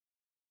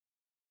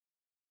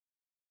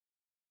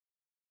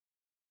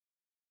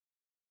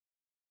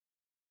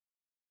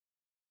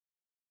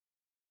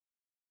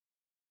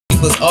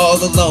was all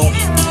alone.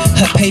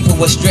 Her paper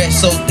was stretched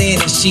so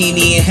thin and she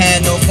ain't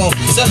had no phone.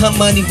 So her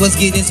money was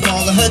getting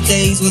smaller, her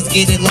days was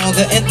getting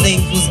longer, and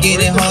things was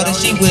getting harder.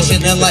 She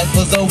wishing her life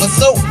was over,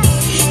 so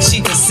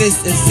she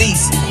desist and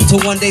ceased.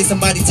 Till one day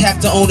somebody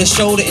tapped her on the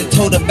shoulder and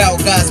told her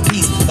about God's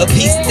peace. A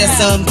peace that's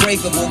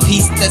unbreakable,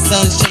 peace that's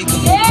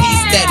unshakable,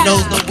 peace that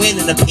knows no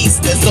winning, a peace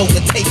that's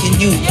overtaking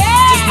you.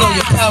 Just know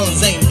your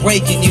problems ain't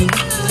breaking you.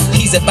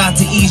 He's about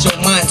to ease your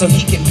mind so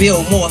he can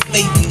build more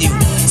faith in you.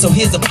 So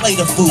here's a plate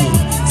of food.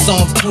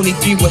 Psalms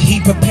 23, where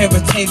he prepared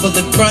a table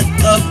in front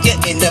of your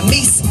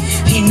enemies.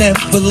 He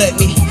never let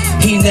me,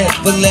 he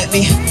never let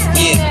me,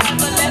 yeah.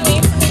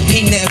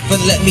 He never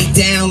let me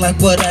down like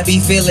what I be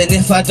feeling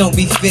if I don't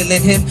be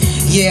feeling him.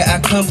 Yeah, I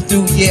come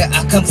through, yeah,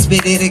 I come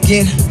spit it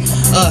again.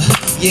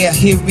 Yeah,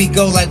 here we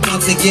go, like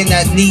once again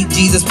I need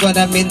Jesus, but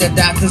I'm in the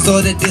doctor's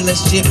or the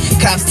dealership.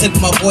 Cops took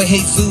my boy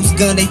Jesus'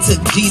 gun, they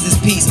took Jesus'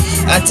 peace.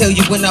 I tell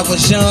you, when I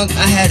was young,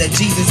 I had a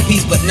Jesus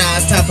peace, but now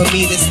it's time for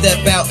me to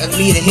step out and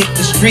me to hit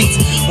the streets.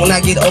 When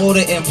I get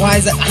older and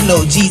wiser, I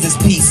know Jesus'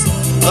 peace.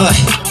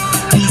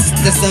 Peace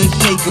that's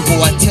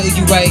unshakable. I tell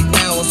you right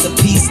now, it's a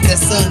peace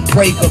that's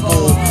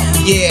unbreakable.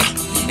 Yeah.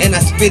 And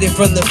I spit it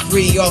from the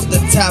free, off the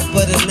top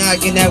of the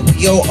noggin at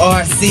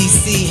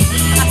WORCC.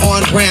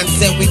 On ramps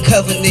and we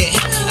covenant.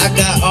 I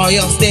got all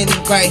y'all standing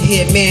right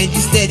here, man, you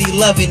steady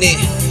loving it.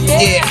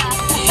 Yeah.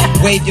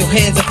 Wave your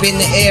hands up in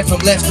the air from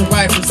left to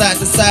right, from side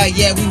to side.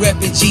 Yeah, we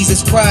reppin'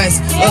 Jesus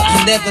Christ.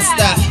 I never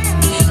stop.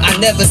 I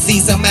never see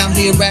some out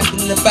here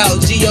rapping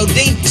about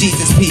G.O.D.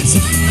 Jesus peace.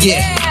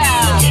 Yeah.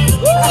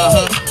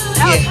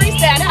 That was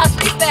freestyle, that was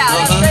freestyle.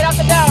 That was straight off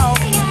the dome.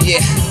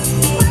 Yeah.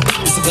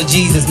 This is for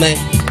Jesus, man.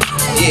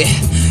 Yeah,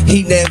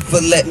 he never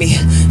let me,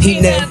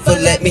 he never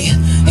let me,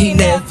 he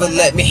never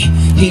let me,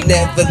 he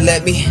never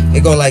let me.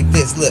 It go like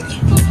this, look.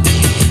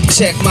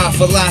 Check my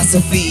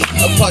philosophy,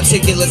 a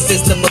particular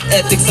system of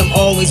ethics. I'm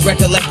always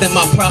recollecting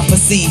my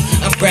prophecy.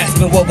 I'm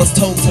grasping what was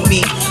told to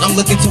me. I'm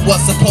looking to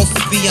what's supposed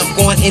to be. I'm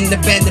going in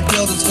abandoned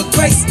buildings for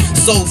Christ,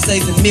 soul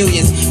saving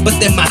millions. But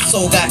then my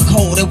soul got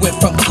cold. It went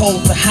from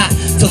cold to hot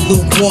to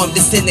lukewarm,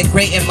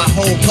 disintegrating my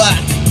whole plot.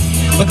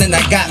 But then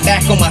I got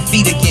back on my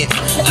feet again.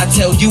 I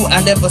tell you,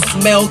 I never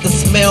smelled the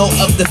smell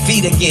of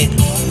defeat again.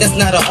 There's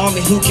not an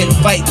army who can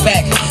fight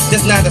back.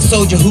 There's not a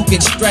soldier who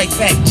can strike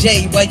back.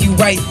 Jay, why you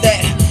write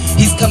that?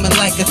 He's coming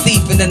like a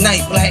thief in the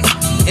night, black.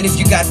 And if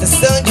you got the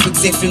sun, you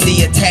exempt from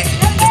the attack.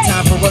 It's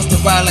time for us to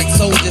ride like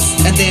soldiers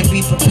and then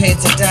be prepared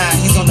to die.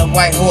 He's on the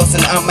white horse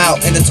and I'm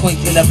out in the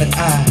twinkling of an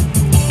eye.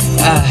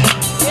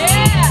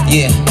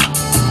 Yeah.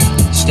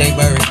 Stay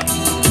buried.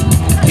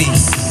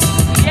 Peace.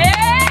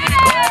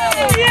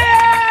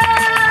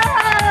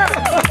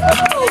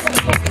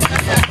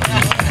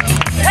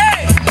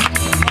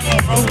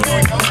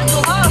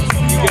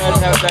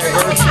 Have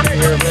diversity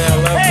here, man. I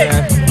love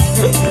that.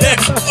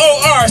 That's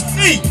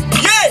O-R-C,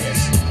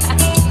 yes!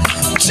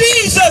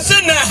 Jesus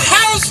in the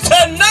house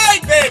tonight,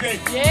 baby!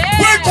 Yeah.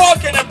 We're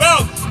talking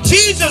about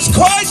Jesus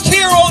Christ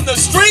here on the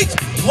streets,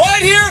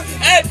 right here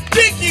at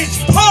Dickey's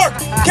Park.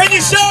 Can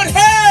you shout,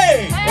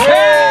 hey?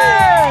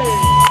 Hey!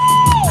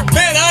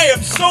 Man, I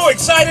am so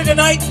excited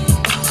tonight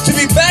to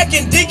be back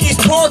in Dickey's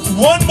Park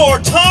one more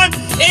time.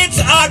 It's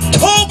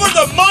October,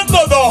 the month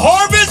of the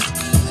harvest.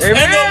 Amen.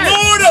 And the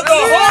Lord of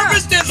the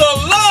harvest is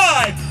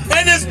alive,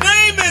 and his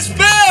name is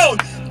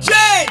spelled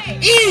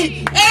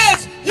J-E-S-U-S,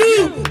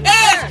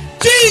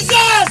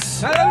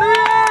 Jesus!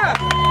 Hallelujah!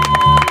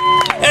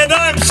 And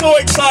I'm so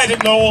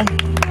excited, Noel,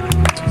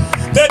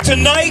 that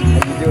tonight,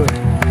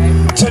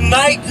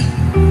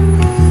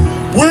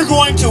 we're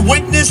going to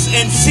witness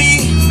and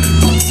see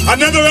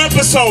another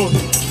episode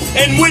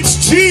in which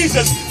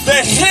Jesus,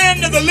 the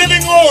hand of the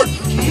living Lord,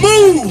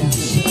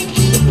 moves.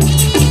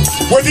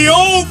 Where the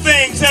old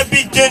things have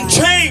been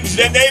changed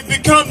and they've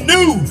become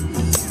new.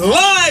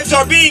 Lives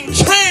are being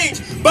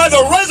changed by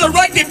the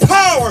resurrected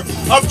power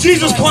of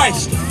Jesus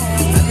Christ.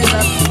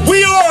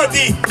 We are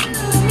the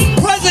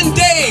present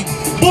day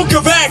Book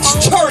of Acts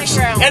church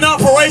in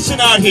operation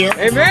out here.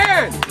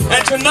 Amen.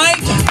 And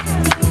tonight,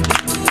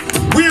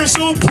 we are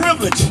so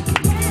privileged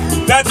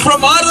that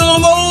from out of the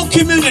low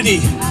community,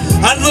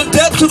 out of the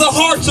depths of the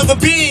hearts of the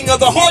being of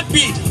the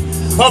heartbeat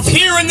of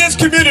here in this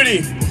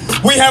community,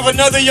 we have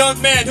another young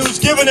man who's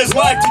given his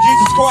life to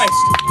Jesus Christ.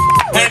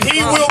 And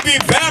he will be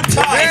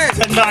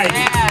baptized tonight.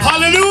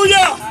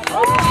 Hallelujah!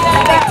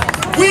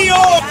 We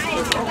all...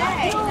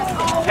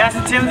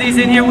 Pastor Timothy's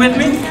in here with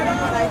me.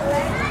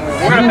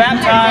 We're going to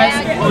baptize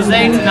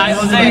Jose tonight.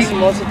 Jose, I'm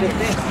going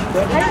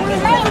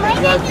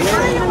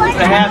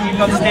to have you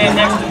come stand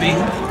next to me,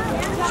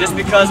 just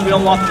because we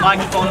don't want the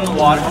microphone in the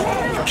water.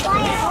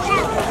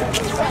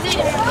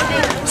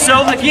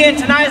 So again,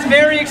 tonight is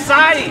very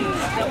exciting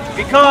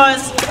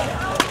because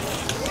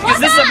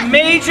this is a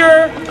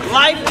major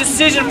life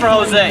decision for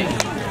Jose.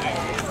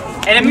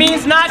 And it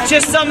means not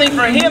just something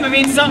for him, it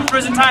means something for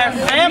his entire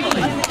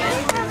family.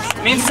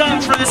 It means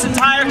something for this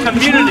entire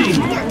community.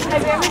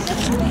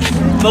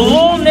 The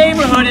whole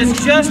neighborhood has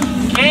just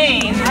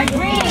gained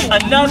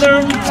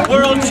another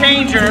world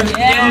changer in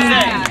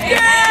Jose.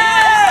 Yeah!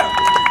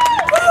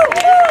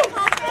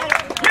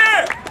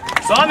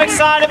 So I'm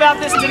excited about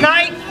this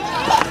tonight.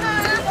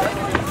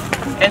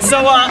 And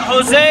so,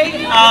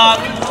 Jose,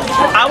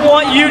 I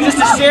want you just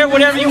to share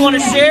whatever you want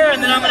to share,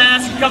 and then I'm going to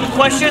ask you a couple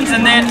questions,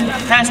 and then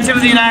Pastor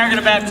Timothy and I are going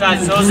to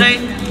baptize you. So, Jose,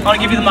 I want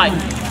to give you the mic.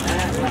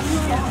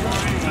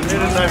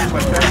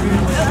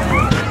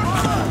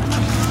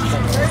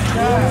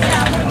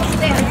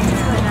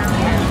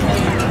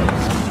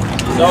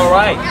 It's all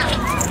right.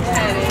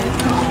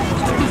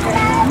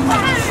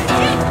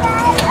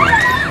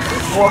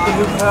 Walking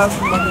this path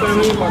with my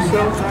family,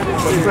 myself,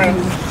 my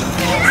friends.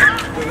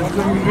 The ones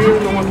that are here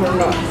and the ones that are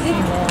not.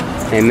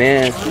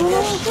 Amen.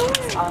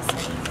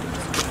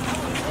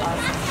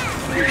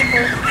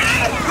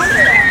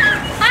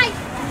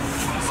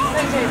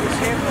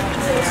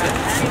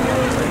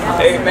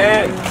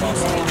 Amen.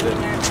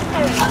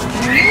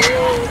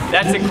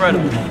 That's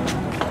incredible.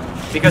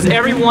 Because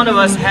every one of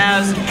us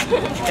has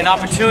an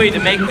opportunity to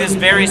make this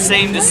very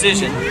same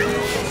decision.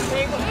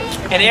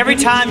 And every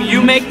time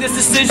you make this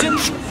decision,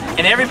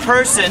 and every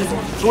person,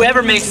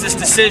 whoever makes this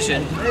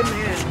decision,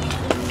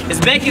 is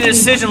making a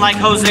decision, like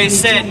Jose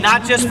said,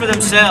 not just for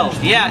themselves.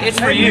 Yeah, it's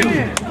for you.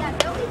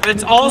 But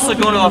it's also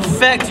going to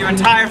affect your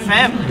entire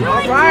family.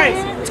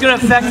 It's going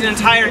to affect an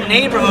entire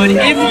neighborhood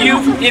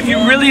if you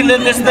really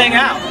live this thing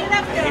out.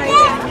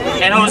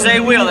 And Jose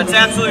will. That's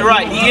absolutely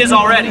right. He is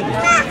already.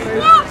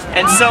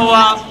 And so,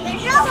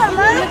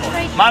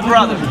 my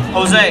brother,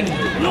 Jose,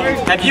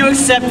 have you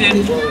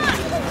accepted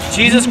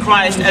Jesus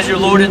Christ as your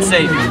Lord and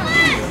Savior?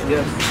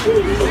 Yes.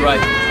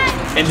 Right.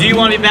 And do you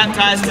want to be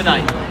baptized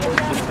tonight?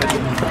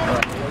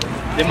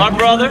 Then my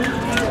brother,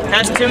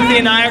 Pastor Timothy,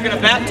 and I are going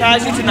to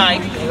baptize you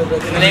tonight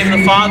in the name of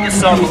the Father, the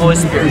Son, and the Holy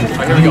Spirit. All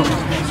right, here we go. Come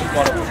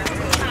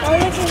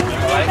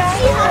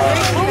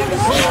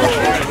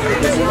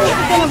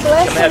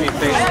have your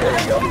face. There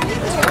you go.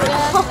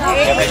 Come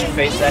have your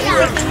face that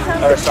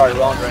direction. Or sorry,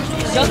 wrong direction.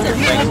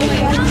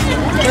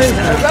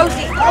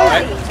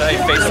 Alright, so have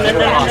your face that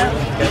direction.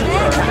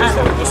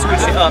 So we'll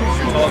switch you up.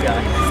 You're a tall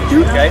guy.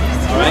 Okay?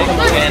 Alright?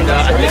 And I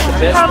think the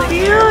best How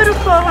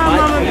beautiful, how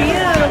mama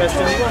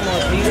beautiful.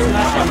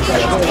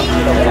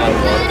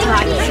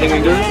 Think we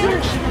can do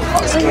this?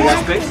 Can we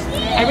have space?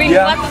 Every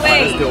step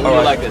away.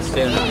 Alright, like this.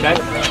 Stand up, okay?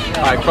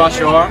 Alright, cross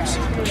your arms.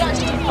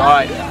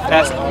 Alright,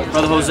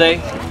 Brother Jose,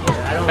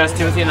 Pastor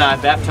Timothy and I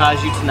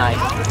baptize you tonight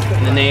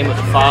in the name of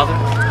the Father,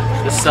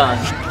 the Son,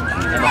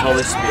 and the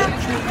Holy Spirit.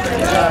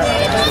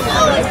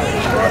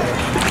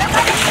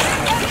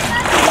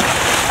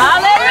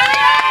 Hallelujah!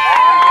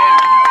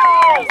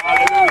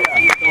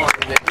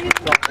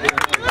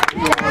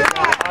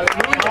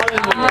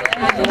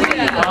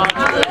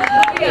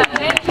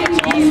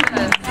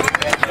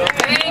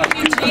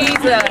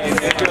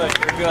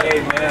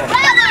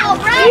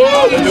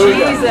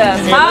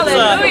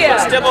 Hallelujah.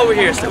 Step over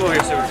here. Step over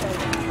here, sir.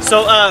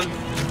 So,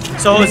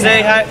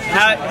 Jose,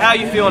 how are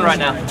you feeling right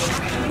now?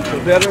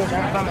 Feel better?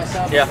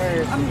 Yeah.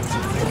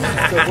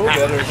 Feel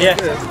better.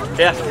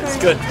 Yeah, it's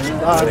good.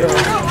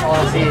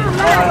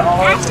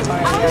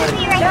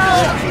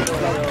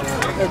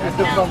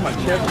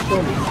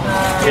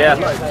 Yeah,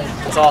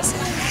 that's awesome.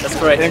 That's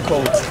great. And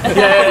cold.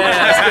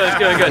 Yeah, that's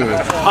good.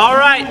 All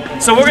right,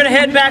 so we're gonna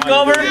head back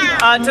over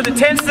to the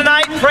tents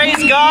tonight.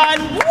 Praise God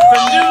for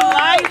new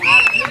life.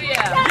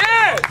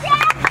 Yes.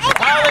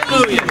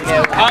 Hallelujah.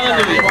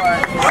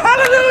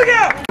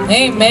 Hallelujah.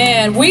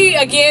 Amen. We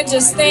again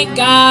just thank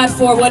God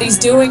for what He's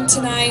doing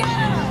tonight.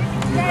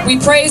 We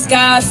praise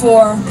God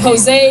for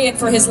Jose and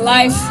for his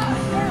life,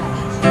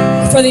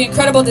 for the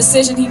incredible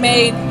decision he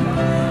made.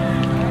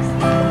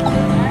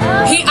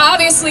 He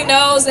obviously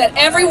knows that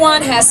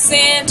everyone has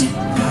sinned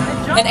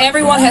and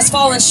everyone has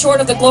fallen short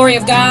of the glory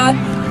of God.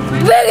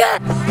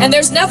 And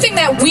there's nothing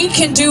that we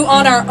can do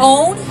on our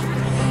own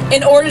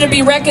in order to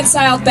be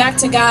reconciled back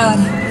to God.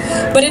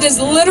 But it is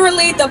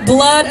literally the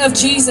blood of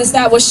Jesus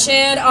that was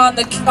shed on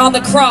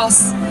the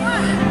cross.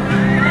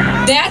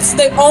 That's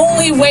the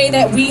only way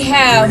that we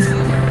have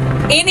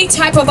any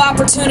type of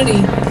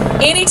opportunity,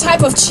 any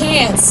type of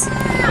chance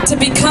to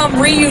become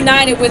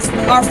reunited with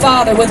our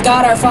Father, with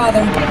God our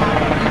Father.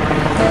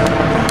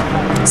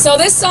 So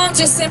this song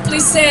just simply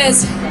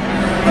says,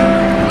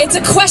 it's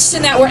a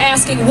question that we're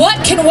asking.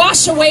 What can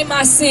wash away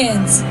my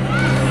sins?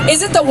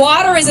 Is it the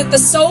water? Is it the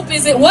soap?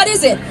 What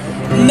is it?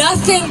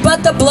 Nothing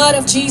but the blood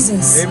of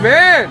Jesus.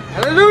 Amen.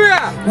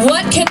 Hallelujah.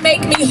 What can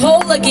make me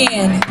whole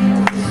again?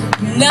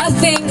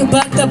 Nothing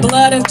but the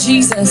blood of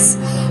Jesus.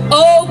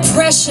 Oh,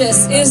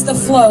 precious is the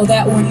flow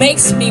that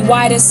makes me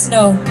white as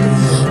snow.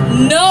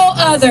 No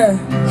other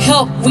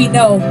help we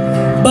know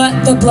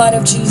but the blood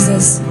of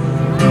Jesus.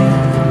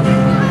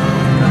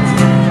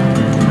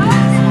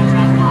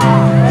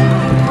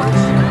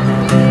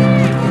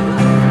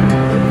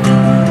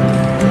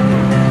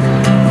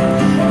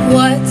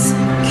 What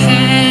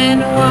can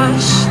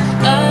wash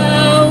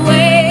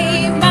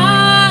away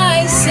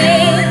my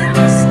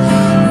sins?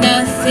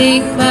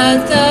 Nothing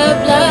but the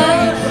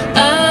blood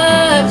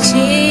of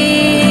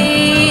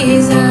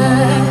Jesus.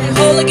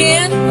 Whole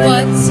again.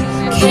 What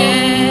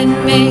can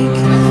make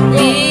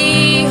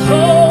me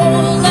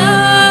whole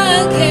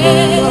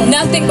again?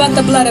 Nothing but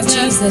the blood of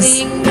Jesus.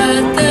 Nothing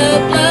but the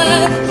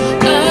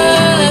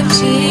blood of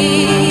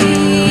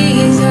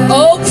Jesus.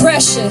 Oh,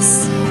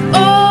 precious.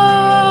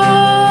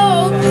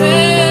 Oh,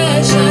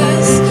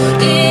 precious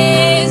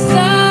is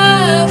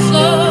the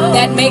flow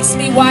That makes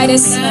me white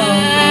as snow.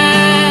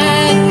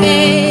 that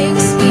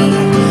makes me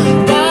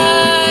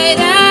white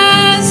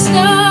as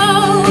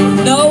snow.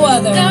 No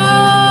other. No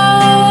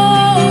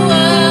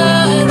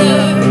other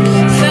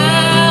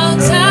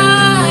fount I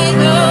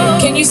know.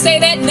 Can you say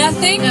that?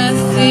 Nothing?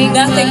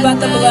 Nothing but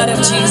the blood of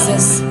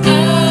Jesus.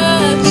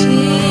 of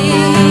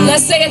Jesus.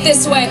 Let's say it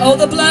this way. Oh,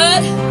 the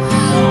blood.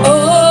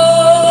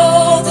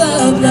 Oh,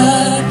 the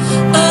blood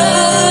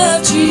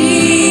of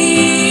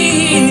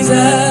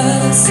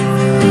Jesus.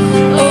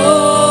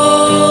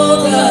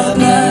 Oh, the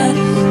blood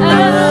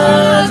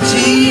of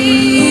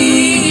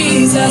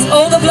Jesus.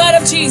 Oh, the blood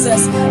of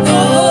Jesus.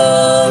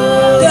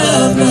 Oh,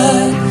 the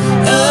blood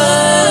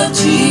of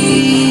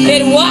Jesus.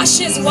 It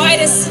washes white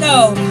as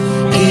snow.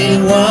 It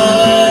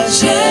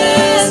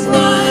washes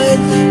white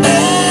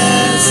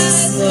as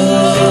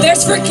snow.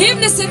 There's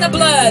forgiveness in the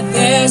blood.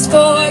 There's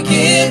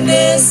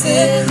forgiveness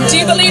in the Do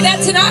you believe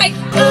that tonight?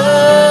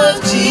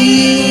 of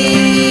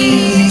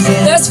Jesus.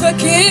 There's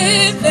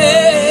forgiveness.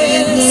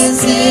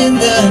 Forgiveness in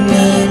the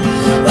blood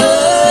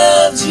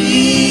of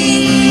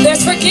Jesus.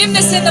 There's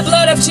forgiveness in the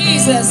blood of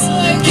Jesus.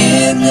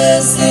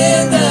 Forgiveness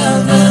in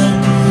the blood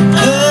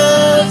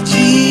of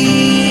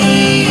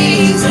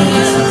Jesus.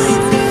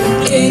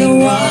 It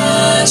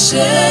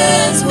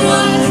washes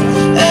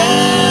white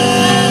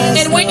as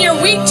And when you're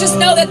weak, just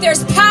know that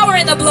there's power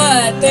in the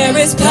blood. There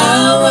is power.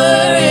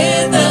 power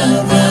in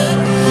the blood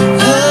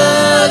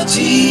of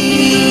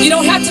Jesus. You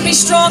don't have to be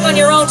strong on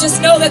your own.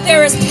 Just know that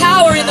there is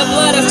power in the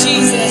blood of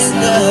Jesus. In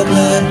the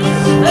blood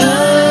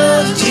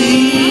of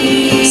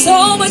Jesus.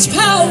 So much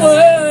power.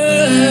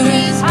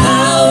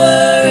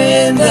 Power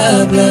in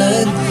the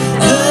blood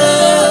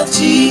of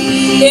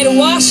Jesus. It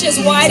washes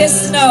white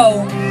as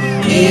snow.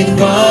 It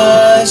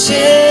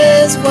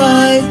washes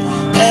white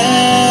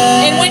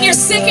as And when you're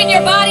sick in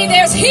your body,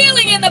 there's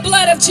healing in the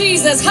blood of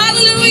Jesus.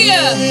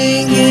 Hallelujah.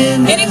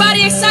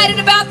 Anybody excited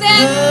about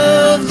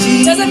that?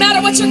 Doesn't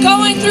matter what you're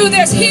going through,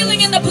 there's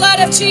healing in the blood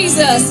of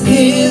Jesus.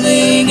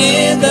 Healing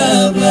in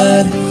the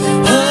blood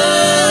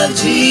of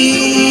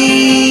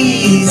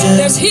Jesus.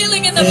 There's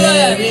healing in the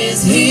There blood.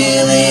 is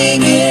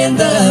healing in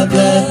the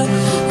blood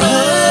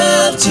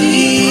of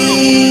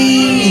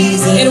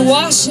Jesus. It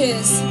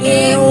washes.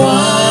 It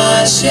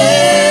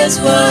washes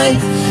white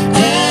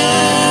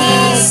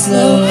as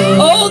snow.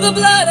 Oh, the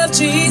blood of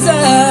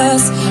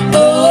Jesus.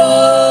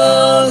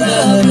 Oh,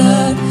 the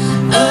blood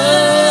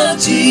of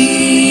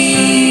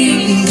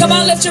Jesus. Come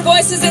on, lift your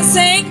voices and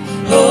sing.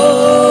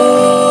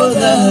 Oh,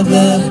 the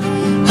blood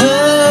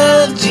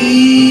of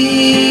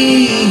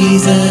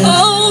Jesus.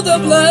 Oh, the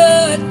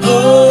blood.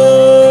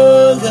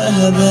 Oh,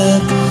 the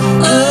blood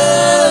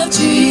of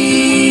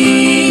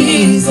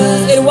Jesus.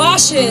 It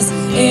washes.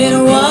 It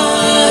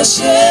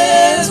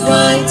washes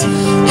white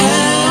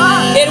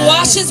as It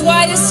washes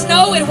white as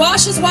snow. It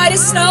washes white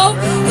as snow.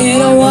 It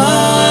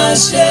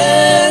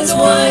washes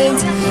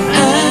white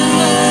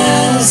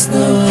as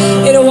snow.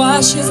 It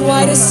washes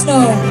white as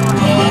snow.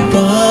 It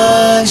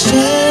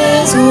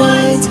washes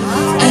white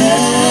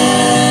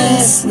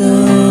as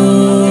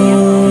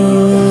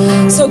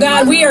snow. So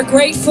God, we are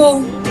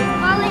grateful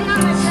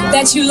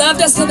that you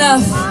loved us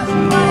enough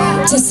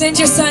to send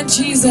your son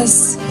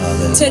Jesus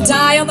to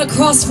die on the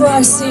cross for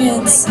our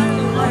sins,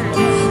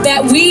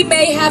 that we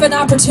may have an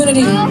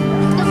opportunity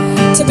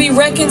to be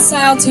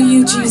reconciled to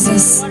you,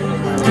 Jesus.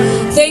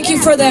 Thank you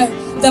for the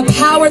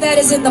power that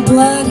is in the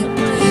blood.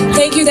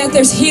 Thank you that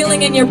there's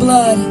healing in your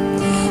blood.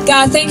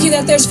 God, thank you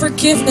that there's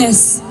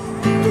forgiveness,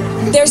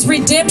 there's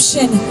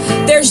redemption,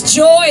 there's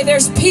joy,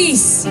 there's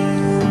peace.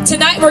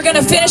 Tonight we're going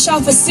to finish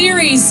off a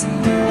series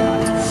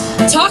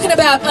talking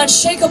about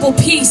unshakable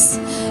peace.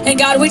 And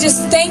God, we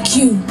just thank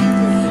you.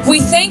 We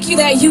thank you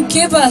that you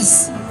give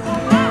us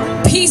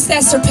peace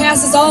that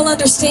surpasses all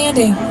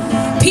understanding.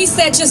 Peace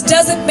that just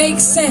doesn't make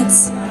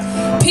sense.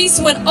 Peace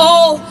when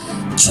all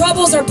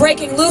troubles are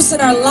breaking loose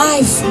in our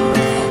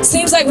life.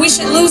 Seems like we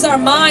should lose our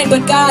mind,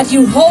 but God,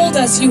 you hold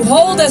us, you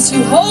hold us,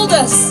 you hold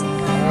us.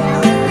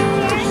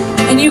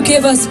 And you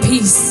give us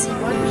peace.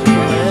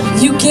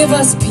 You give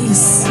us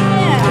peace.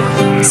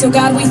 So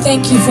God, we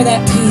thank you for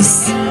that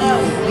peace.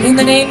 In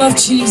the name of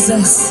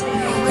Jesus.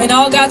 And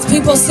all God's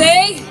people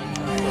say,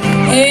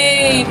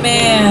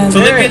 amen.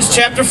 Philippians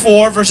chapter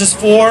 4, verses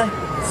 4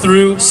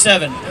 through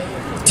 7.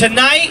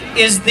 Tonight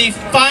is the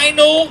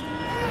final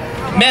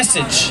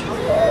message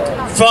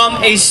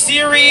from a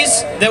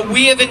series that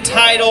we have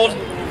entitled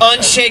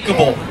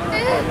Unshakable.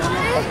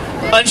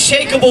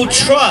 Unshakable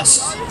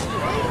trust.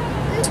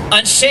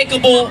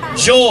 Unshakable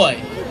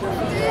joy.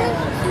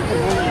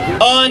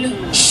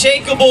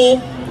 Unshakable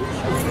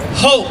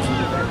hope.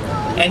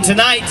 And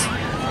tonight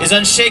is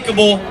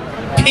unshakable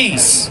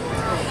peace.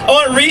 I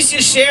want Reese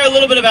to share a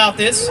little bit about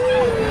this,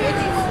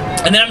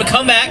 and then I'm going to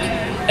come back,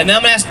 and then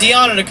I'm going to ask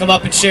Deanna to come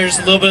up and share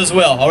just a little bit as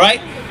well, all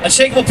right?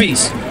 Unshakable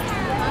peace.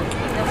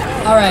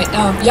 All All right,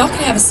 y'all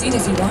can have a seat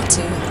if you want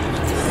to.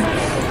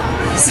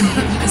 So you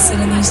can sit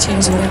in these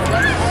chairs or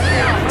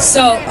whatever.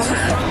 So,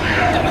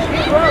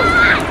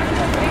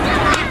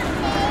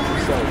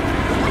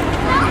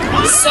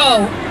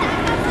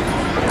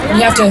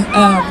 you have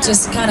to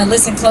just kind of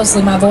listen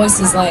closely. My voice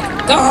is like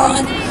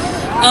gone.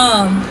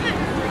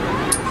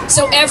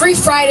 So every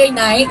Friday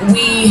night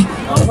we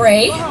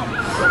pray.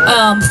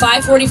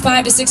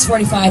 5:45 to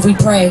 6:45 we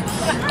pray,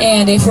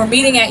 and if we're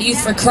meeting at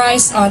Youth for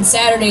Christ on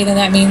Saturday, then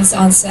that means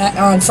on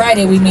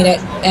Friday we meet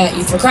at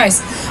Youth for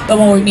Christ. But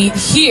when we meet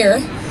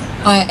here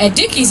at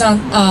Dickey's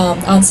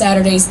on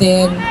Saturdays,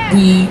 then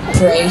we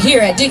pray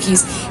here at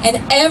Dickey's. And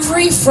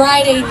every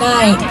Friday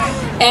night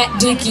at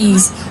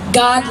Dickey's,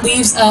 God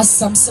leaves us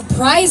some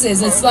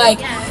surprises. It's like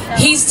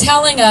He's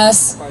telling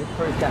us,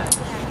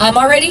 I'm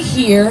already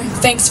here,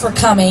 thanks for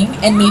coming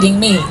and meeting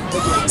me.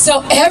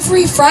 So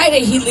every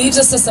Friday He leaves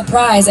us a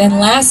surprise. And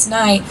last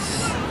night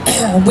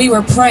we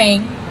were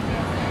praying,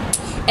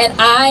 and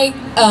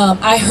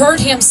I heard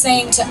Him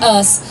saying to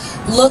us,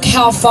 look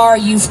how far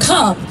you've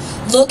come.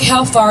 Look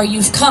how far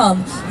you've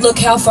come. Look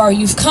how far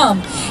you've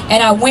come.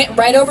 And I went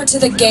right over to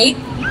the gate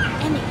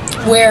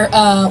where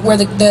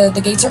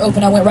the gates are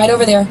open. I went right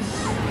over there,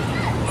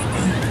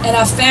 and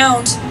I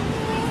found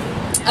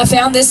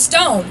this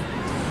stone.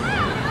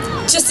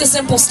 Just a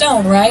simple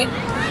stone, right?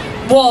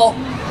 Well,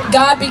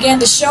 God began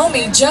to show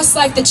me, just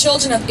like the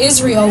children of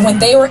Israel, when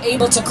they were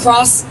able to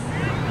cross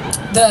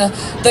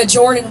the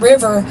Jordan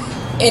River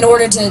in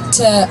order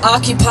to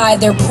occupy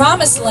their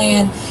promised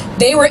land,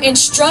 they were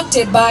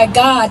instructed by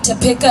God to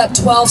pick up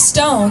 12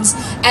 stones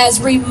as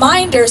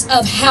reminders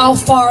of how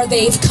far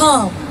they've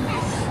come.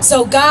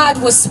 So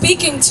God was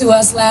speaking to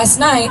us last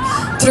night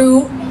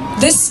through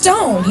this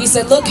stone. He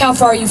said, look how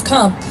far you've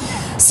come.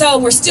 So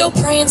we're still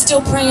praying,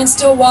 still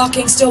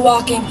walking,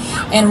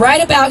 and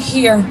right about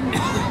here,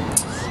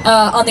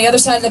 on the other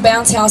side of the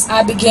bounce house,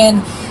 I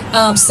began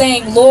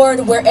saying,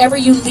 Lord, wherever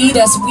you lead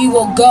us, we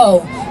will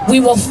go. We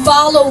will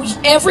follow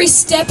every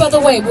step of the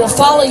way. We'll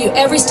follow you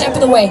every step of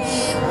the way.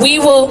 We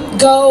will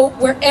go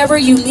wherever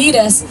you lead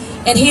us.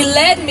 And He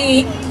led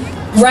me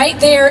right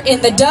there in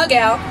the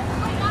dugout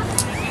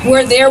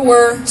where there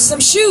were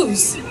some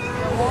shoes.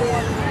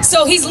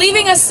 So He's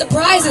leaving us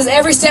surprises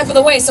every step of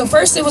the way. So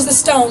first it was the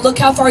stone, look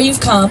how far you've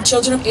come,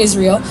 children of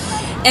Israel.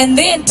 And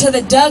then to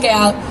the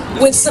dugout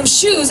with some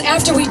shoes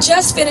after we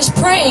just finished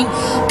praying,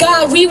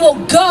 God, we will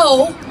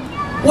go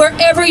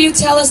wherever you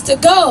tell us to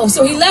go.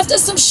 So He left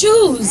us some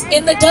shoes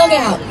in the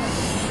dugout.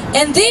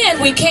 And then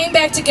we came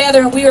back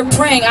together and we were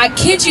praying. I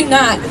kid you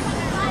not.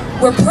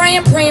 We're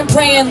praying.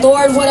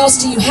 Lord, what else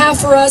do you have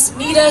for us?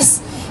 Meet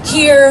us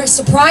here.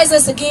 Surprise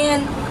us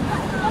again.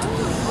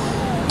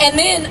 And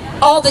then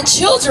all the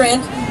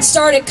children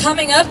started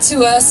coming up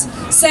to us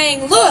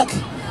saying, look,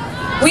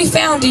 we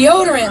found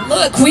deodorant.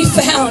 Look, we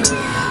found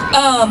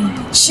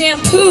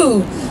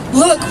shampoo.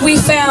 Look, we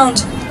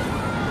found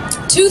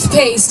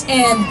toothpaste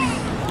and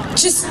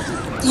just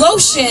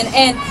lotion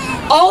and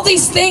all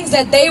these things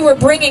that they were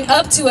bringing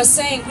up to us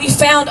saying, we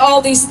found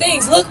all these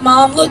things. Look,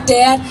 Mom, look,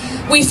 Dad,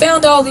 we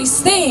found all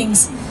these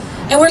things.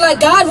 And we're like,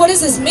 God, what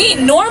does this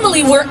mean?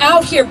 Normally we're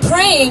out here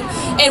praying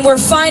and we're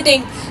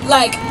finding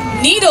like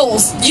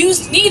needles,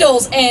 used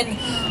needles, and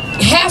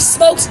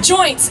half-smoked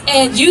joints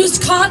and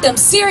used condoms,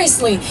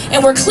 seriously,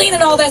 and we're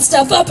cleaning all that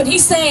stuff up. And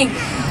He's saying,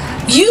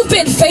 you've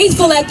been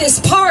faithful at this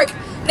park,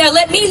 now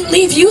let me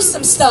leave you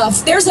some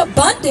stuff. There's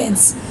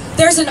abundance.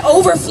 There's an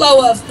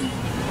overflow of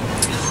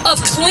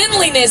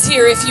cleanliness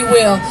here, if you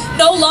will.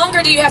 No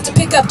longer do you have to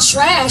pick up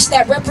trash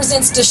that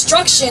represents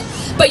destruction,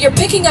 but you're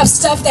picking up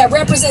stuff that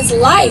represents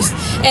life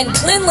and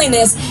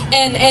cleanliness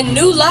and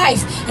new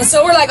life. And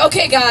so we're like,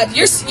 okay, God,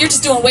 you're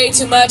just doing way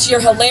too much. You're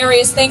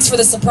hilarious. Thanks for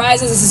the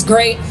surprises. This is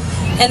great.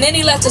 And then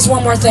He left us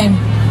one more thing.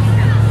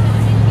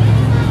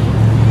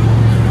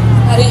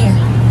 Not in here.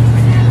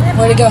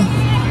 Where'd it go?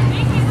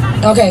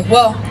 Okay,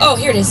 well, oh,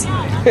 here it is.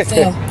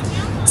 Phil.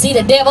 See,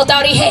 the devil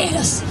thought he had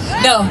us.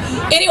 No.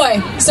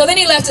 Anyway, so then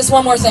He left us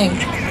one more thing.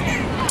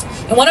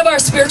 And one of our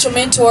spiritual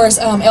mentors,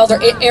 Elder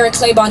Eric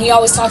Claiborne, he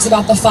always talks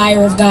about the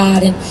fire of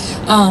God and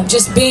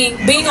just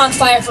being on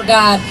fire for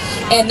God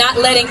and not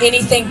letting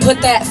anything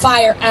put that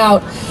fire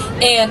out.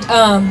 And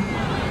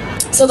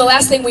so the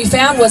last thing we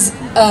found was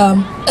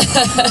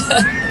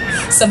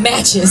some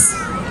matches.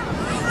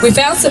 We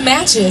found some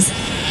matches.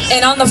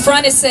 And on the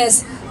front it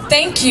says,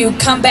 thank you,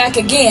 come back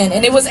again.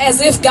 And it was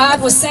as if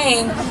God was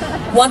saying,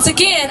 once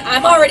again,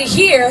 I'm already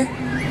here.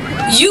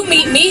 You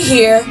meet me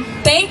here.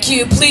 Thank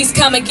you, please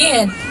come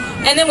again.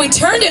 And then we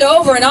turned it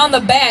over, and on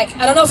the back,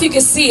 I don't know if you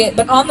can see it,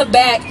 but on the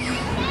back,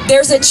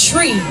 there's a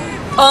tree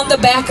on the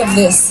back of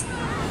this.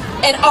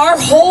 And our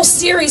whole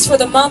series for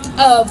the month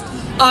of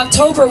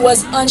October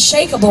was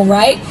Unshakable,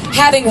 right?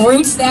 Having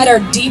roots that are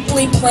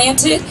deeply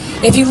planted.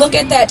 If you look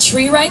at that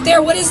tree right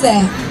there, what is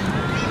that?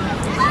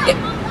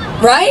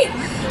 Right?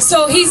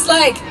 So he's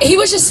like, he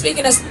was just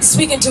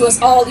speaking to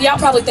us all. Y'all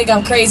probably think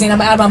I'm crazy and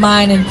I'm out of my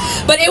mind,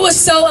 but it was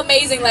so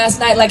amazing last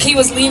night. Like, he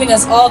was leaving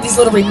us all these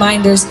little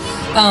reminders.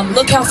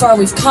 Look how far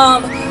we've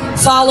come.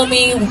 Follow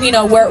me. You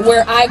know,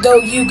 where I go,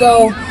 you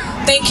go.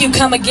 Thank you,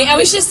 come again. It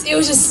was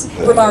just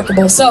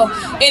remarkable. So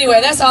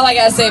anyway, that's all I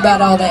gotta say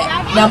about all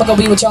that. Now I'm gonna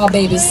go be with y'all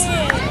babies.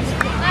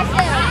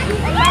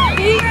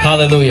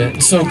 Hallelujah.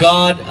 So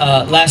God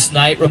last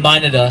night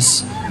reminded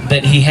us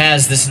that He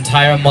has this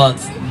entire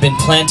month been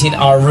planting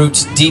our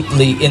roots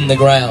deeply in the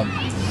ground.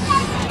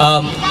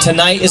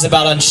 Tonight is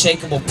about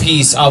unshakable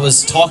peace. I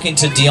was talking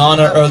to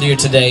Deanna earlier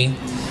today,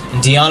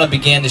 and Deanna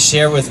began to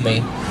share with me.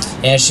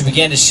 And as she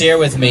began to share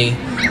with me,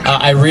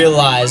 I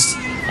realized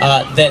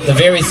that the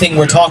very thing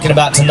we're talking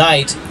about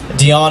tonight,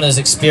 Deanna is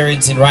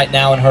experiencing right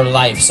now in her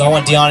life. So I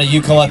want Deanna,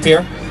 you come up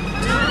here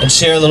and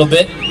share a little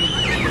bit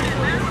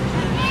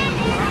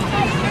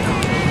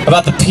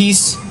about the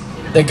peace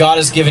that God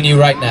has given you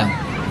right now.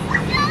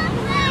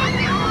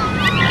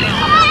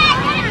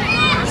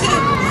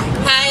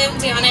 Hi, I'm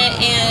Deanna,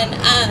 and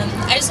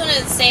I just want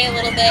to say a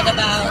little bit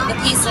about the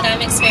peace that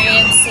I'm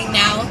experiencing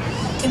now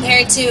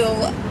compared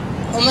to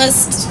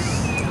almost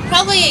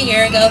probably a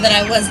year ago that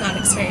I was not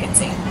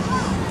experiencing.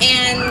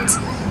 And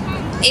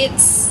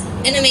it's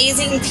an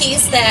amazing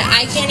peace that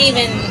I can't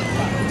even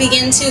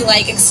begin to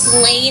like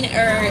explain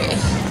or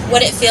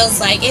what it feels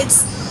like.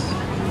 It's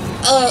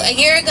a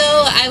year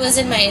ago I was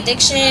in my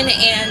addiction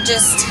and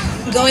just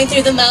going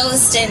through the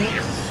most, and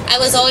I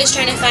was always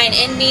trying to find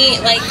in me,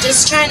 like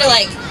just trying to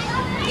like,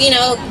 you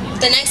know,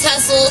 the next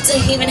hustle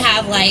to even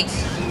have like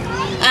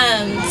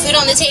food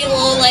on the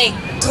table, like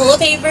toilet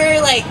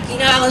paper, like, you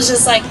know, I was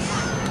just like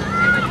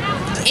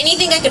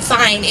anything I could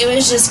find. It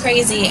was just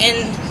crazy.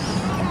 And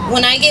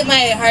when I gave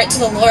my heart to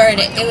the Lord,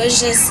 it was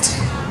just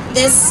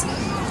this,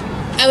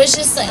 I was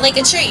just like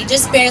a tree,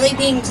 just barely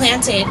being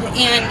planted,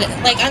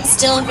 and like I'm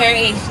still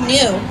very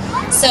new,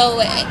 so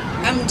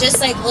I'm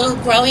just like little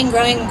growing,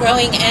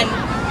 and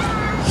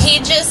He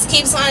just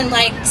keeps on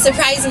like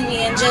surprising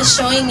me and just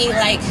showing me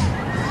like,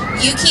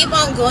 you keep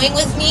on going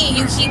with me,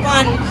 you keep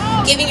on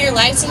giving your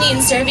life to me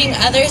and serving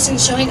others and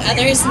showing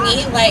others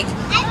me, like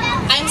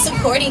I'm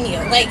supporting you.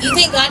 Like, you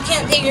think God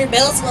can't pay your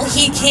bills? Well,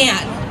 He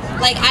can.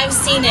 Like, I've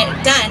seen it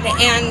done,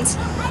 and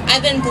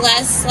I've been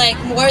blessed like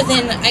more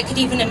than I could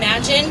even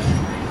imagine.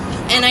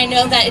 And I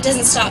know that it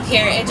doesn't stop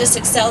here. It just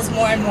excels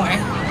more and more.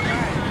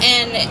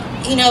 And,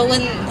 you know,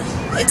 when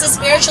it's a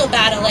spiritual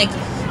battle, like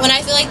when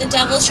I feel like the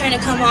devil's trying to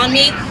come on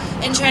me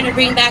and trying to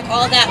bring back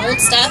all that old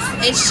stuff,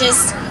 it's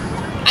just,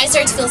 I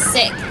start to feel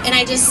sick. And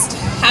I just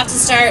have to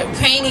start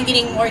praying and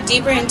getting more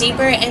deeper and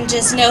deeper, and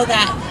just know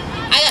that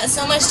I got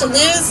so much to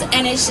lose,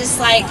 and it's just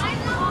like,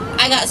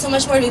 I got so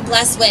much more to be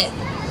blessed with.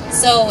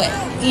 So,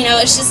 you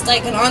know, it's just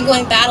like an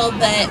ongoing battle,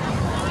 but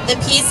the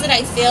peace that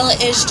I feel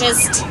is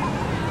just,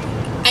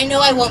 I know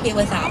I won't be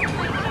without.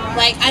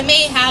 Like, I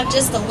may have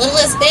just the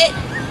littlest bit,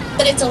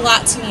 but it's a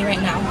lot to me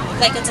right now.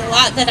 Like, it's a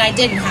lot that I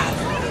didn't have.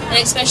 And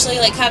especially,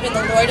 like, having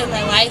the Lord in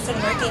my life and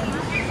working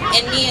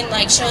in me and,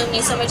 like, showing me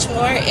so much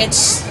more,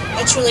 it's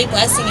a truly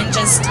blessing and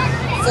just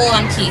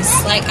full-on peace.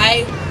 Like,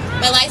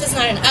 my life is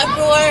not an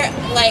uproar.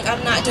 Like,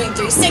 I'm not doing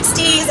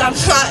 360s. I'm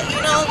not,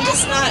 you know, I'm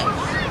just not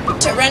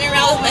running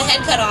around with my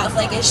head cut off.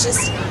 Like, it's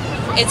just,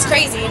 it's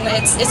crazy, and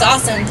it's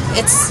awesome.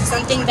 It's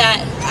something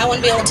that I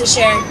want to be able to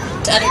share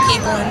to other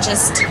people and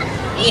just,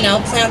 you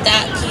know, plant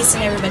that peace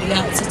in everybody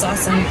else. It's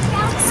awesome.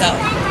 So.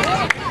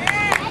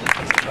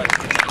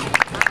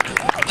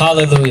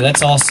 Hallelujah.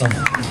 That's awesome.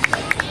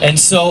 And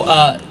so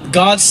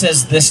God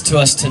says this to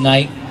us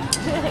tonight.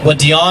 What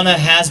Deanna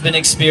has been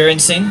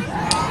experiencing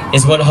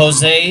is what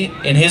Jose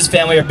and his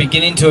family are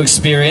beginning to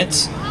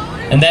experience,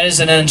 and that is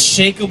an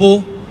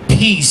unshakable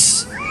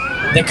peace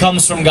that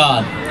comes from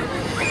God.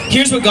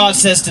 Here's what God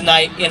says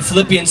tonight in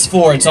Philippians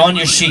 4. It's on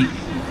your sheet.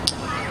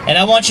 And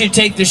I want you to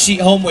take this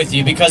sheet home with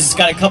you because it's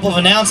got a couple of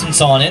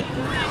announcements on it,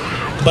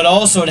 but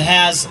also it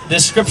has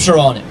this scripture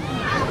on it.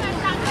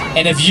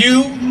 And if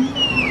you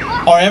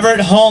are ever at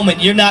home and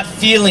you're not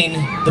feeling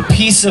the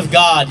peace of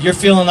God, you're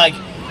feeling like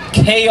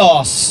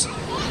chaos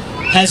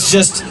has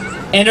just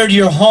entered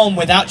your home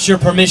without your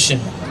permission,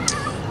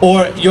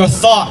 or your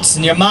thoughts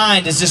and your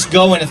mind is just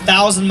going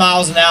 1,000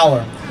 miles an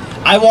hour,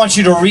 I want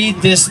you to read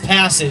this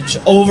passage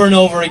over and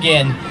over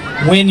again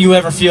when you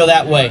ever feel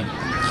that way.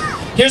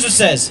 Here's what it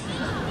says.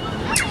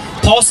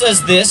 Paul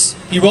says this,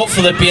 he wrote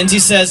Philippians, he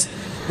says,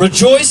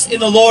 "Rejoice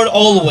in the Lord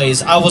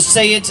always. I will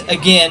say it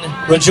again,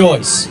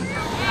 rejoice.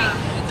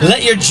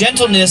 Let your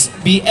gentleness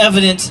be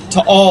evident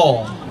to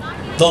all.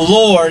 The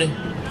Lord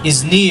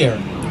is near.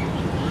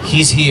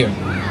 He's here.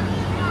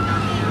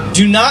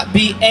 Do not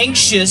be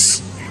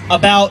anxious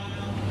about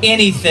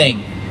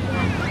anything."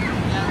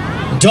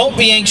 Don't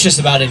be anxious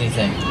about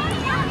anything.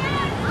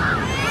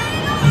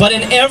 "But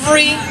in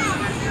every,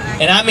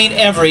 and I mean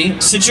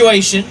every,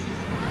 situation,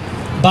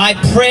 by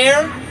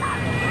prayer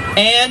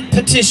and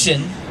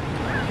petition,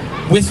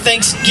 with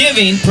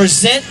thanksgiving,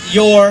 present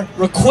your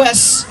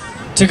requests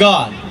to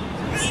God.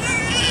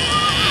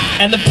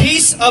 And the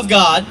peace of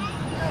God,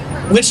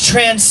 which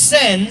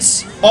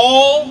transcends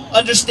all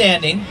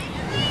understanding,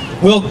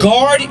 will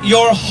guard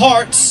your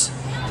hearts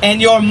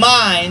and your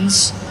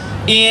minds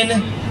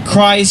in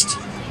Christ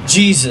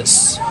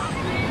Jesus.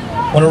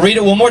 I want to read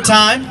it one more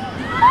time.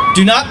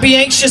 Do not be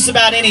anxious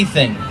about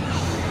anything.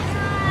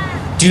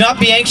 Do not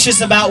be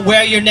anxious about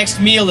where your next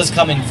meal is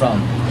coming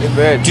from.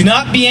 Amen. Do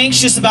not be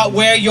anxious about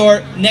where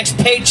your next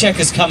paycheck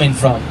is coming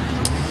from.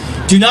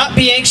 Do not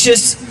be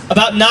anxious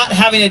about not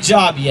having a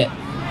job yet.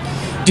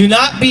 Do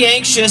not be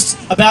anxious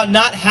about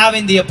not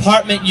having the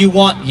apartment you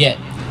want yet.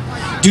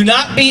 Do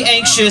not be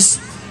anxious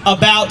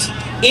about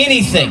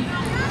anything,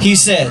 he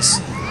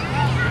says.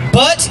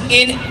 But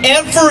in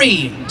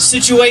every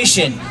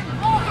situation,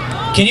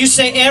 can you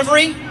say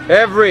every?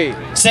 Every.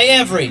 Say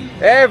every.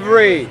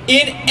 Every.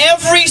 In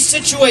every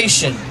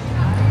situation.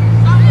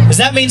 Does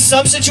that mean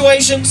some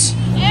situations?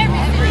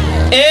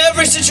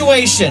 Every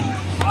situation.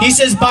 He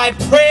says by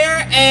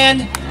prayer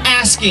and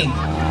asking.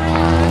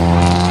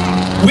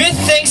 With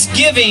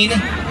thanksgiving,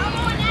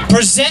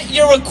 present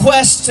your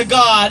requests to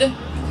God,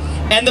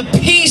 and the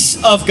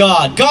peace of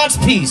God, God's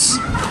peace,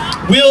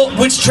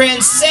 which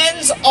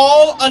transcends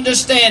all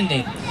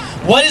understanding.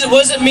 What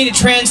does it mean it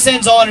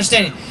transcends all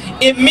understanding?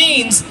 It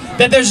means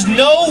that there's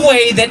no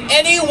way that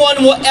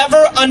anyone will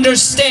ever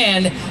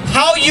understand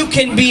how you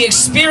can be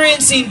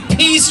experiencing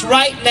peace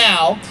right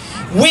now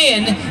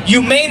when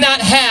you may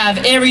not have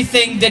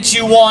everything that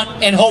you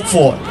want and hope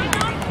for.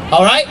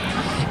 All right?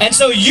 And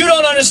so you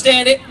don't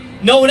understand it.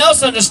 No one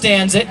else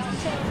understands it.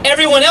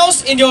 Everyone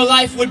else in your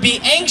life would be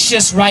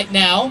anxious right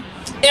now.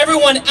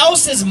 Everyone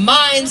else's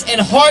minds and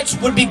hearts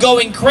would be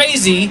going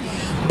crazy.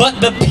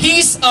 But the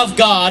peace of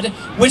God,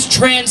 which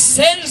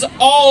transcends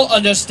all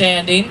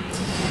understanding,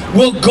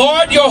 will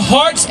guard your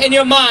hearts and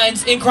your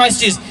minds in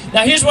Christ Jesus.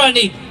 Now here's what I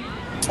need,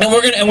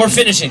 and we're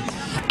finishing.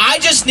 I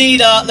just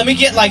need, let me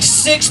get like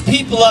 6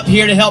 people up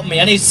here to help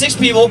me. I need 6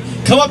 people.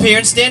 Come up here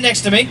and stand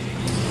next to me.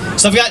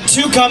 So I've got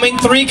 2 coming,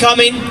 3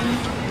 coming,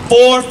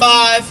 4,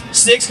 5,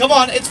 6. Come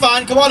on, it's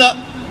fine. Come on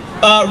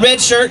up. Red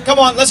shirt. Come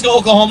on, let's go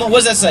Oklahoma.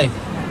 What does that say?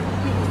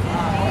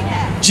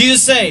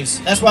 Jesus saves.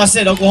 That's why I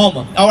said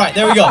Oklahoma. All right,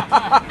 there we go.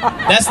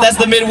 That's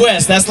the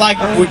Midwest. That's like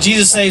where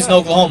Jesus saves in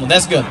Oklahoma.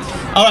 That's good.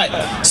 All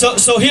right. So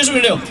here's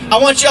what we're gonna do. I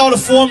want y'all to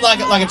form like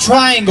a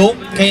triangle,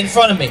 okay, in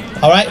front of me.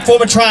 All right,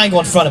 form a triangle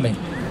in front of me.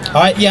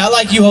 All right. Yeah, I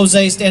like you,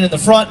 Jose, stand in the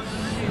front,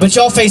 but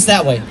y'all face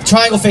that way. The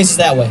triangle faces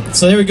that way.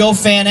 So there we go.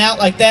 Fan out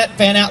like that.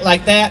 Fan out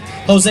like that.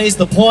 Jose's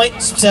the point.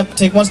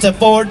 Take 1 step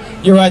forward.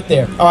 You're right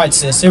there. All right,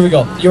 sis. Here we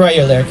go. You're right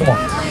here, Larry. Come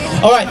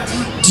on. All right.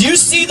 Do you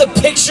see the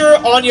picture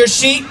on your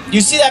sheet?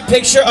 You see that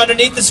picture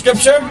underneath the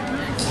scripture?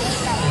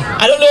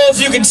 I don't know if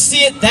you can see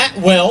it that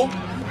well,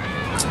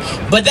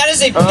 but that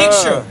is a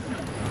picture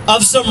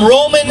of some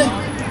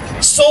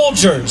Roman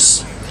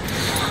soldiers.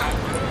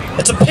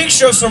 It's a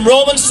picture of some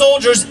Roman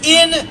soldiers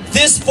in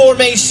this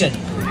formation.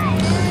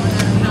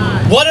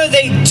 What are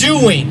they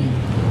doing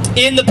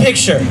in the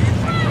picture?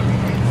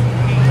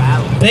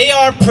 They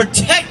are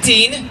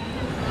protecting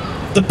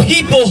the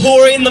people who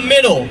are in the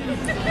middle.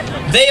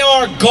 They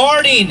are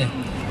guarding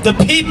the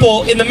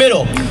people in the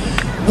middle.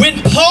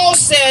 When Paul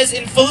says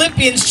in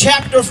Philippians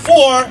chapter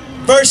 4,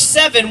 verse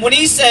 7, when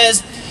he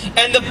says,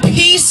 and the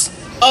peace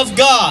of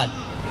God,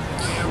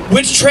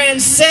 which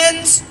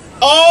transcends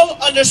all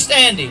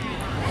understanding,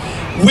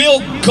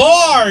 will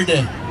guard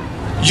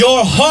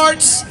your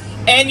hearts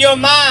and your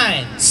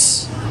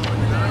minds.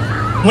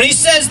 When he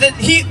says that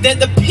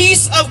the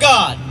peace of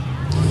God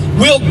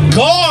will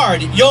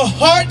guard your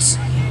hearts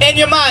and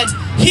your minds,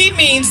 he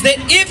means that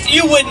if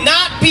you would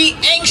not be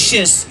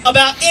anxious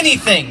about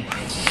anything,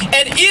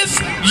 and if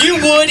you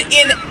would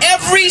in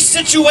every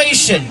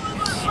situation,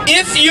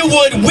 if you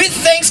would with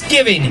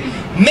thanksgiving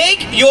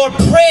make your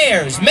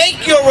prayers,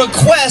 make your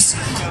requests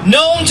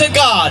known to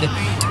God,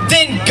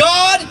 then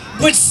God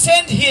would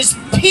send his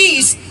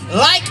peace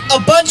like a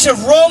bunch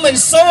of Roman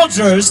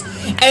soldiers,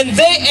 and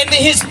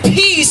his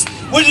peace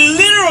would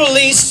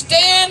literally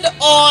stand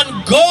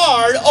on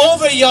guard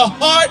over your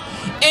heart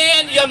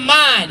and your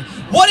mind.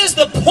 What is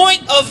the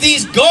point of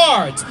these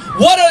guards?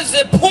 What is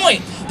the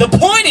point? The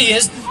point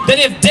is that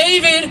if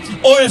David,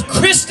 or if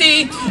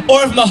Christy,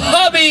 or if my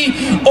hubby,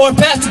 or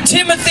Pastor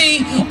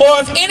Timothy,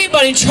 or if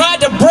anybody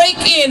tried to break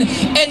in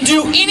and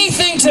do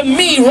anything to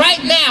me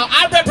right now,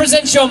 I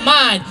represent your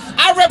mind.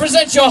 I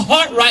represent your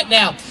heart right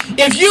now.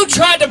 If you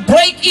tried to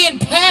break in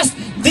past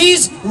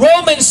these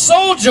Roman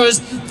soldiers,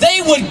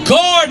 they would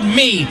guard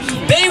me.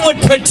 They would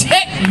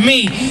protect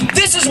me.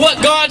 This is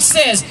what God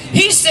says.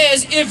 He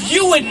says, if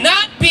you would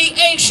not be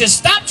anxious,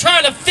 stop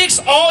trying to fix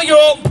all your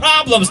own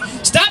problems.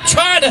 Stop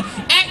trying to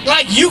act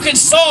like you can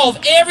solve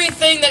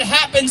everything that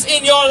happens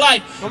in your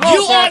life.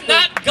 You are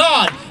not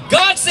God.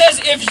 God says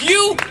if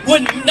you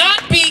would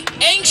not be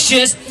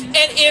anxious,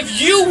 and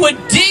if you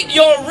would dig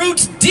your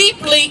roots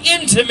deeply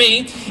into me,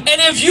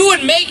 and if you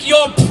would make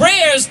your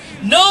prayers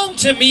known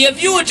to me,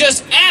 if you would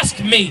just ask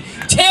me,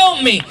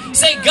 tell me,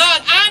 say,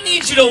 God, I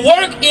need you to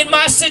work in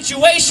my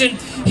situation,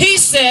 he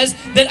says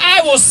that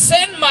I will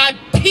send my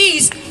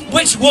peace,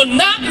 which will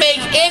not make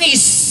any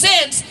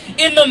sense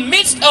in the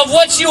midst of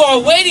what you are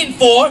waiting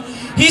for,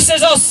 he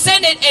says, I'll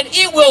send it and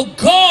it will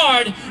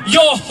guard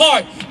your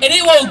heart. And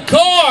it will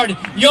guard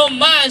your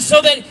mind,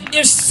 so that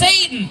if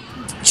Satan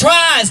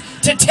tries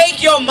to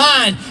take your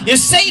mind, if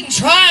Satan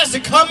tries to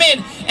come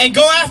in and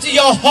go after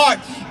your heart,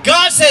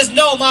 God says,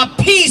 no, my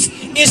peace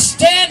is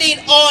standing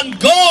on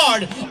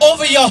guard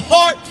over your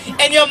heart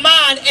and your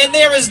mind, and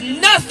there is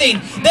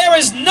nothing, there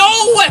is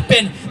no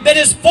weapon that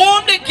is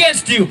formed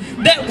against you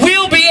that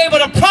will be able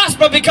to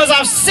prosper, because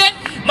I've sent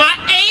my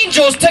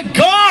angels to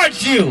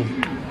guard you.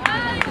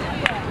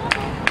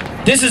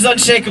 This is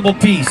unshakable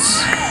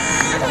peace.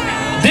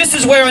 This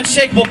is where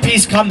unshakable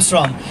peace comes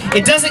from.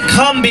 It doesn't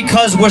come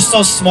because we're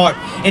so smart.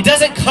 It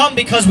doesn't come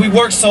because we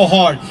work so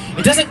hard.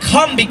 It doesn't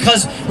come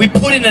because we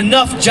put in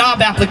enough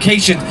job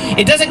applications.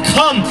 It doesn't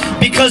come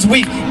because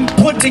we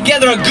put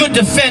together a good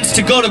defense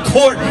to go to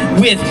court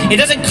with. It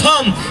doesn't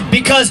come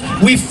because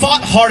we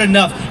fought hard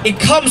enough. It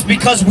comes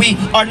because we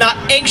are not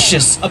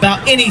anxious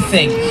about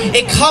anything.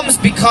 It comes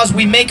because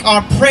we make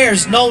our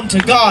prayers known to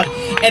God,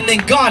 and then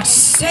God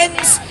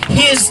sends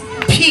His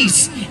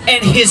peace,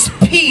 and His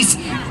peace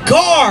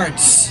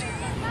guards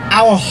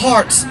our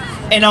hearts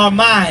and our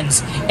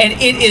minds, and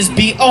it is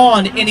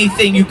beyond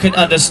anything you can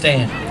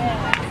understand.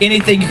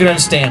 Anything you can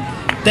understand.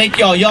 Thank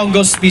y'all. Y'all can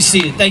go be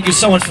seated. Thank you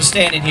so much for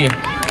standing here.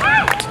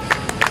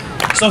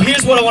 So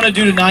here's what I want to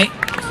do tonight.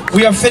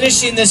 We are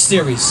finishing this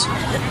series.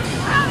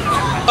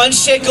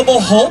 Unshakable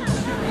hope,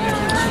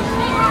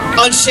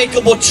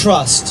 unshakable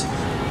trust,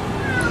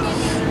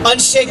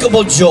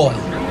 unshakable joy,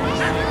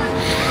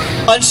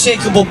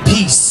 unshakable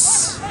peace.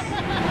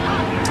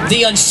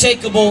 The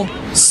Unshakable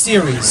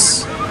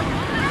series.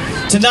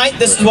 Tonight,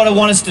 this is what I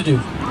want us to do.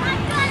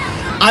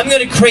 I'm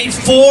going to create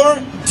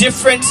 4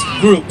 different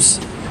groups.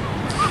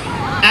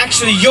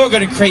 Actually, you're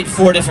going to create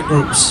 4 different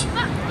groups.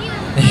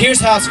 And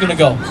here's how it's going to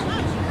go.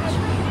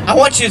 I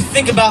want you to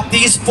think about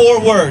these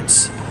 4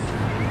 words.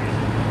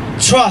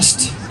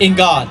 Trust in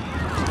God.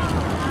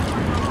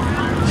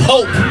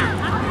 Hope.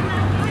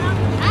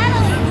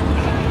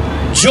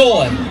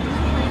 Joy.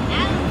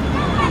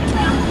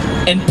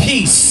 And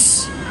peace.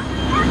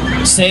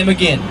 Say them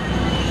again.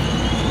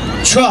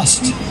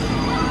 Trust.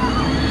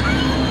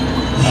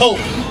 Hope.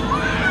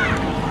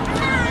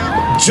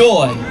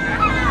 Joy.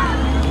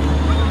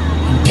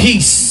 And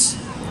peace.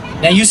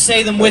 Now you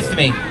say them with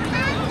me.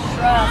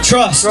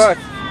 Trust.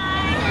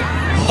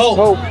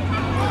 Hope.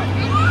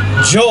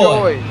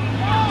 Joy.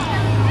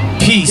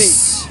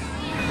 Peace.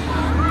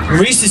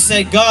 Marisa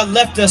said God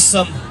left us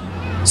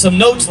some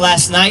notes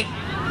last night.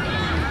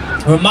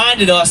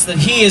 Reminded us that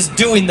He is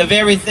doing the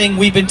very thing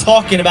we've been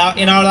talking about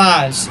in our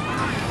lives.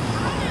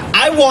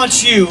 I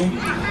want you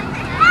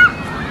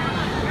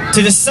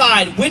to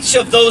decide which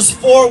of those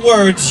 4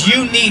 words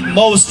you need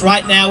most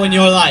right now in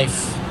your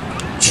life.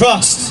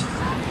 Trust,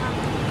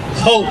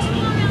 hope,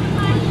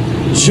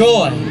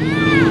 joy,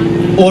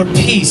 or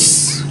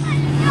peace.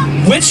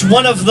 Which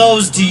one of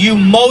those do you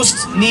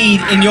most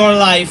need in your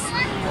life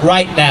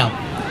right now?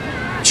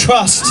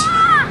 Trust,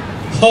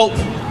 hope,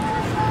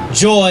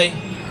 joy,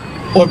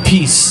 or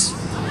peace.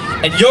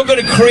 And you're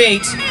going to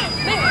create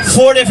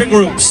 4 different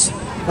groups.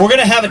 We're going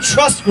to have a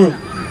trust group.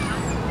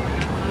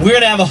 We're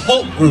going to have a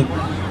hope group.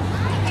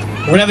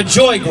 We're going to have a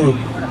joy group.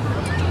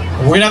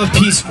 We're going to have a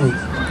peace group.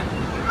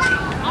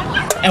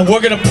 And we're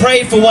going to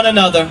pray for one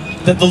another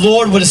that the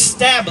Lord would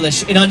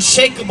establish an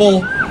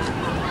unshakable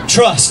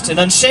trust, an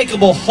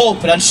unshakable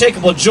hope, an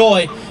unshakable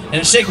joy, an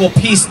unshakable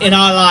peace in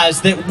our lives,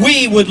 that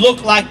we would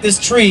look like this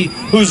tree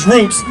whose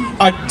roots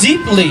are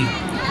deeply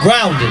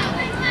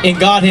grounded in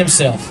God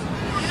Himself.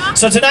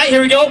 So tonight,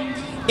 here we go.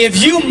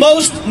 If you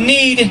most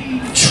need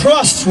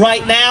trust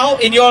right now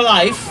in your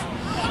life,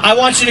 I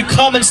want you to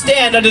come and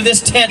stand under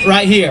this tent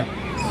right here.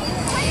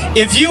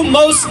 If you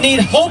most need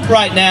hope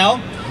right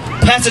now,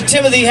 Pastor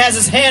Timothy has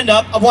his hand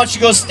up. I want you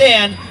to go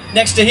stand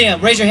next to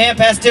him. Raise your hand,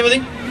 Pastor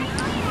Timothy.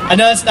 I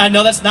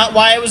know that's not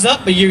why it was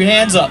up, but your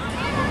hand's up.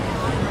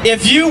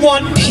 If you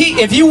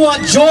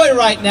want joy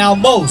right now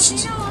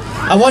most,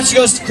 I want you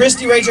to go to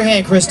Christy. Raise your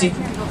hand, Christy.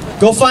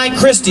 Go find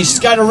Christy. She's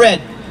got a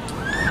red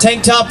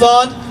tank top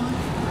on.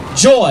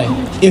 Joy.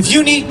 If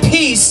you need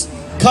peace,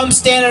 come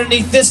stand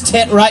underneath this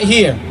tent right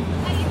here.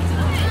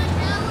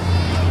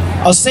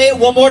 I'll say it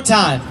one more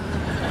time.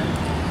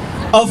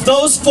 Of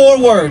those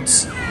 4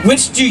 words,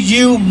 which do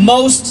you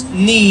most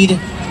need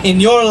in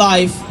your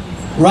life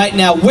right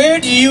now? Where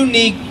do you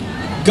need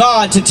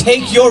God to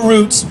take your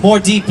roots more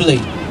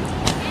deeply?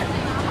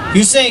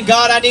 You're saying,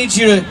 God, I need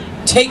you to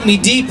take me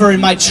deeper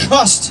in my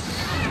trust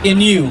in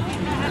you.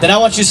 Then I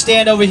want you to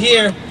stand over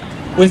here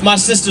with my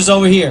sisters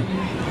over here.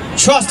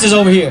 Trust is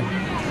over here.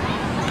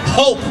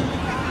 Hope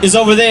is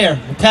over there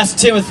with Pastor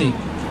Timothy.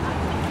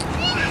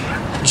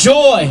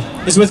 Joy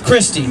is with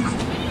Christy.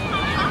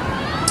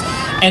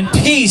 And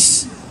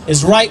peace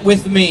is right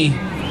with me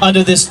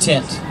under this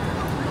tent.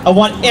 I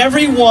want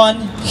everyone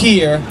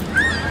here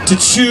to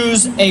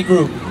choose a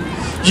group.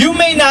 You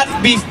may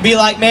not be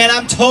like, man,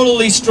 I'm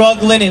totally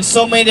struggling in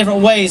so many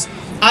different ways.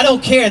 I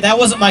don't care. That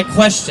wasn't my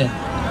question.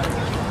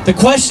 The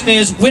question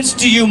is, which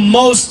do you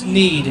most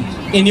need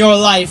in your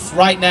life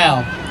right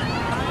now?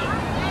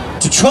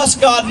 To trust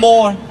God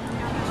more,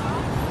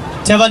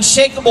 to have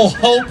unshakable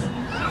hope,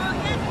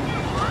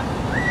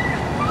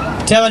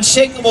 to have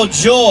unshakable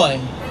joy,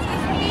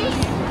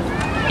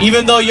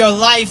 even though your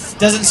life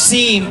doesn't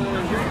seem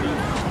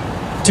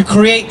to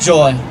create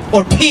joy,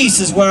 or peace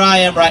is where I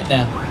am right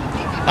now.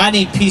 I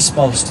need peace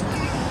most.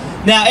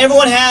 Now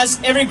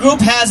every group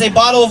has a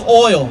bottle of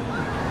oil,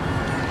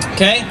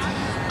 okay?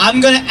 I'm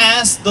going to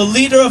ask the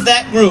leader of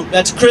that group,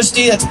 that's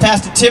Christy, that's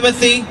Pastor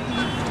Timothy,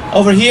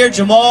 over here,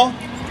 Jamal,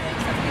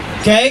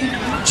 okay?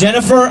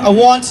 Jennifer, I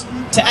want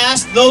to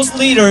ask those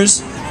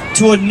leaders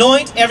to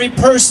anoint every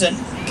person,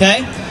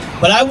 okay?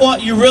 But I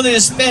want you really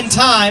to spend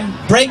time,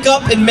 break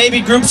up in maybe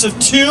groups of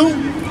 2,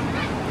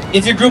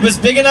 if your group is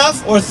big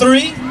enough, or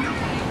 3.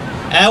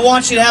 And I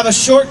want you to have a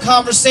short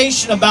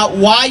conversation about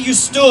why you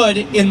stood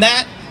in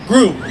that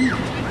group.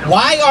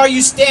 Why are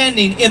you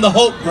standing in the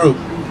hope group?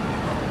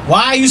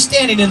 Why are you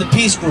standing in the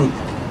peace group?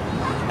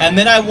 And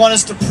then I want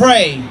us to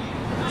pray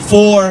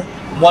for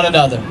one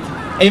another.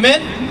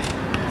 Amen?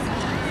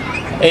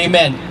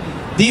 Amen.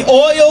 The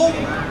oil,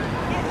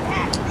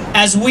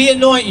 as we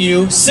anoint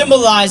you,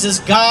 symbolizes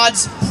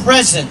God's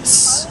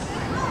presence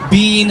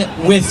being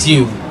with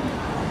you.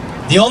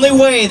 The only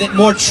way that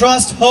more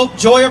trust, hope,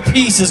 joy, or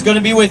peace is going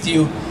to be with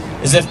you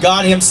is if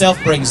God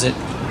Himself brings it.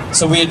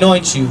 So we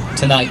anoint you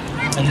tonight.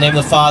 In the name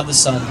of the Father, the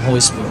Son, and the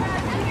Holy Spirit.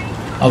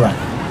 All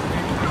right.